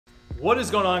What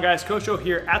is going on, guys? Coach O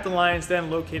here at the Lions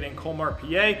Den, located in Colmar,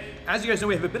 PA. As you guys know,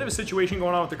 we have a bit of a situation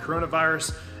going on with the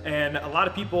coronavirus, and a lot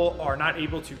of people are not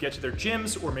able to get to their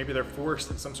gyms, or maybe they're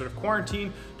forced in some sort of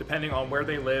quarantine, depending on where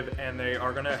they live, and they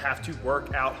are gonna have to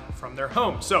work out from their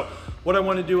home. So what I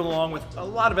want to do, along with a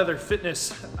lot of other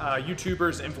fitness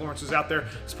YouTubers, influencers out there,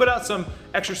 is put out some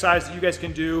exercise that you guys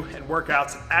can do and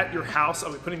workouts at your house.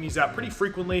 I'll be putting these out pretty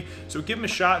frequently, so give them a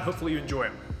shot and hopefully you enjoy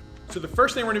them. So the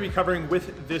first thing we're gonna be covering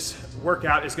with this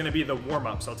workout is gonna be the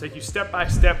warm-up. So I'll take you step by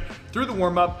step through the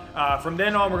warm-up. From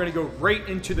then on, we're gonna go right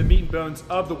into the meat and bones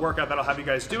of the workout that I'll have you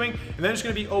guys doing. And then there's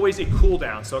gonna be always a cool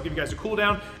down. So I'll give you guys a cool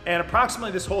down, and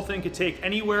approximately this whole thing could take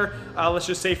anywhere, let's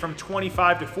just say from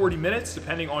 25 to 40 minutes,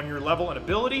 depending on your level and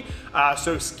ability.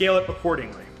 So scale it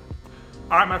accordingly.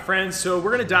 All right, my friends, so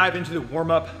we're gonna dive into the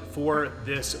warm-up for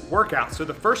this workout. So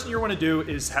the first thing you wanna do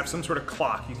is have some sort of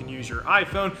clock. You can use your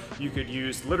iPhone, you could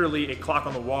use literally a clock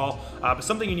on the wall, but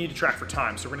something you need to track for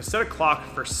time. So we're gonna set a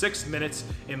clock for 6 minutes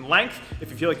in length.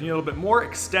 If you feel like you need a little bit more,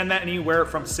 extend that anywhere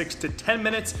from 6 to 10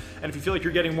 minutes. And if you feel like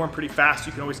you're getting warm pretty fast,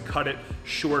 you can always cut it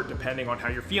short depending on how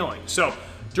you're feeling. So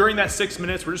during that 6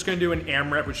 minutes, we're just gonna do an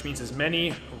AMRAP, which means as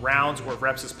many rounds or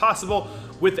reps as possible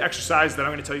with the exercise that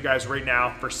I'm gonna tell you guys right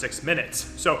now for 6 minutes.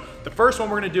 So the first one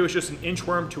we're gonna do is just an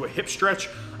inchworm to a hip stretch.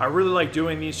 I really like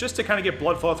doing these just to kind of get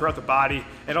blood flow throughout the body,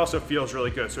 and also feels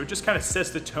really good. So it just kind of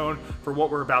sets the tone for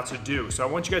what we're about to do. So I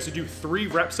want you guys to do 3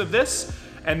 reps of this,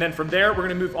 and then from there, we're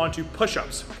gonna move on to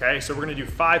push-ups, okay? So we're gonna do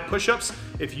 5 push-ups.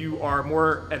 If you are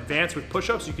more advanced with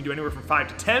push-ups, you can do anywhere from 5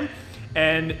 to 10.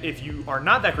 And if you are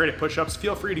not that great at push-ups,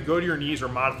 feel free to go to your knees or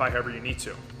modify however you need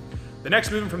to. The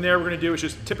next movement from there we're gonna do is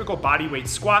just typical body weight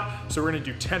squat. So we're gonna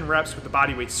do 10 reps with the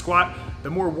body weight squat. The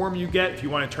more warm you get, if you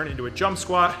wanna turn it into a jump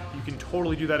squat, you can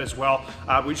totally do that as well.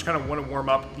 We just kind of wanna warm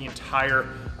up the entire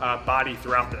body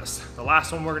throughout this. The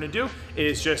last one we're gonna do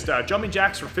is just jumping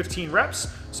jacks for 15 reps.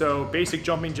 So basic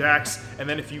jumping jacks, and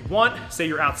then if you want, say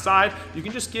you're outside, you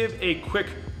can just give a quick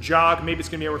jog. Maybe it's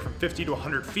gonna be anywhere from 50 to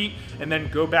 100 feet, and then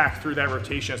go back through that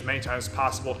rotation as many times as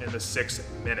possible in the 6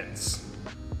 minutes.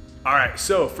 All right,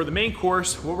 so for the main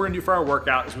course, what we're gonna do for our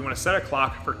workout is we wanna set a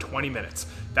clock for 20 minutes.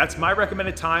 That's my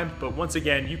recommended time, but once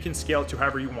again, you can scale it to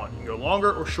however you want. You can go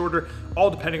longer or shorter,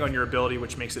 all depending on your ability,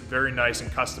 which makes it very nice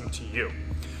and custom to you.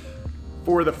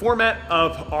 For the format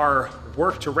of our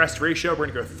work to rest ratio, we're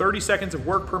gonna go 30 seconds of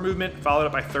work per movement, followed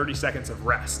up by 30 seconds of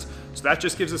rest. So that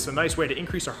just gives us a nice way to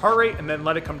increase our heart rate and then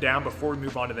let it come down before we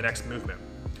move on to the next movement.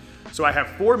 So I have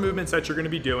 4 movements that you're gonna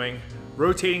be doing,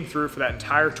 rotating through for that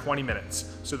entire 20 minutes.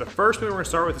 So the first movement we're gonna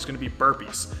start with is gonna be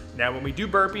burpees. Now when we do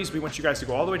burpees, we want you guys to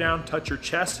go all the way down, touch your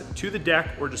chest to the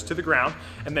deck or just to the ground,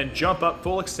 and then jump up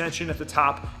full extension at the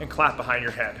top and clap behind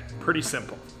your head. Pretty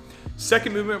simple.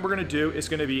 Second movement we're gonna do is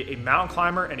gonna be a mountain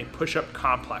climber and a push-up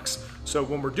complex. So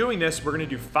when we're doing this, we're gonna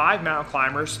do 5 mountain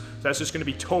climbers. So that's just gonna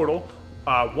be total,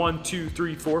 1, 2,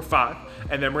 3, 4, 5.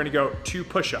 And then we're gonna go 2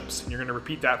 push-ups. And you're gonna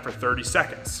repeat that for 30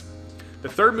 seconds. The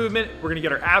third movement, we're gonna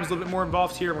get our abs a little bit more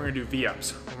involved here, and we're gonna do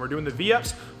V-ups. When we're doing the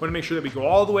V-ups, we wanna make sure that we go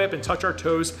all the way up and touch our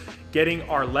toes, getting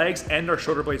our legs and our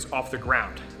shoulder blades off the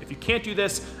ground. If you can't do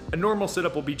this, a normal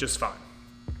sit-up will be just fine.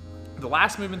 The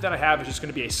last movement that I have is just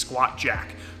gonna be a squat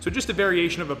jack. So just a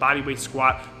variation of a body weight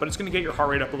squat, but it's gonna get your heart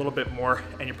rate up a little bit more,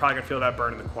 and you're probably gonna feel that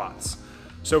burn in the quads.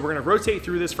 So we're gonna rotate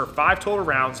through this for 5 total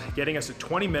rounds, getting us to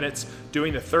 20 minutes,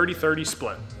 doing the 30-30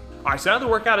 split. All right, so now the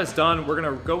workout is done, we're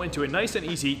gonna go into a nice and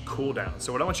easy cool down.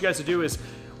 So what I want you guys to do is,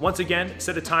 once again,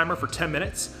 set a timer for 10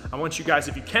 minutes. I want you guys,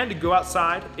 if you can, to go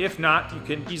outside. If not, you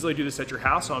can easily do this at your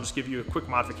house. So I'll just give you a quick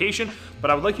modification. But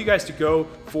I would like you guys to go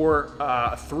for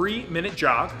a 3-minute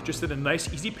jog, just at a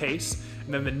nice, easy pace.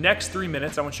 And then the next 3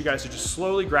 minutes, I want you guys to just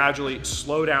slowly, gradually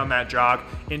slow down that jog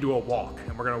into a walk.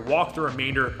 And we're gonna walk the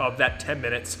remainder of that 10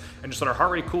 minutes and just let our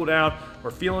heart rate cool down.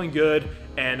 We're feeling good,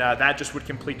 and that just would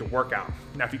complete the workout.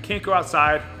 Now, if you can't go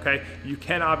outside, okay, you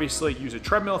can obviously use a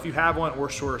treadmill if you have one, or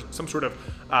some sort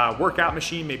of workout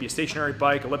machine, maybe a stationary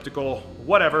bike, elliptical,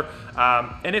 whatever.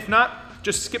 And if not,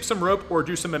 just skip some rope or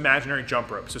do some imaginary jump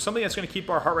rope. So something that's gonna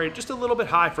keep our heart rate just a little bit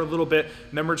high for a little bit,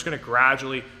 and then we're just gonna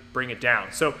gradually bring it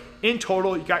down. So in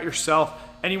total, you got yourself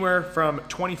anywhere from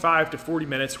 25 to 40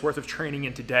 minutes worth of training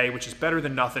in today, which is better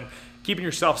than nothing, keeping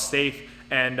yourself safe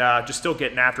and just still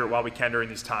getting after it while we can during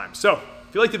these times. So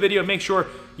if you like the video, make sure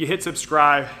you hit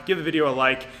subscribe, give the video a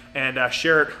like, and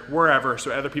share it wherever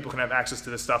so other people can have access to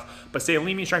this stuff. But stay a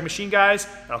lean, mean, strength machine, guys,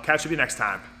 and I'll catch you next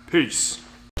time. Peace.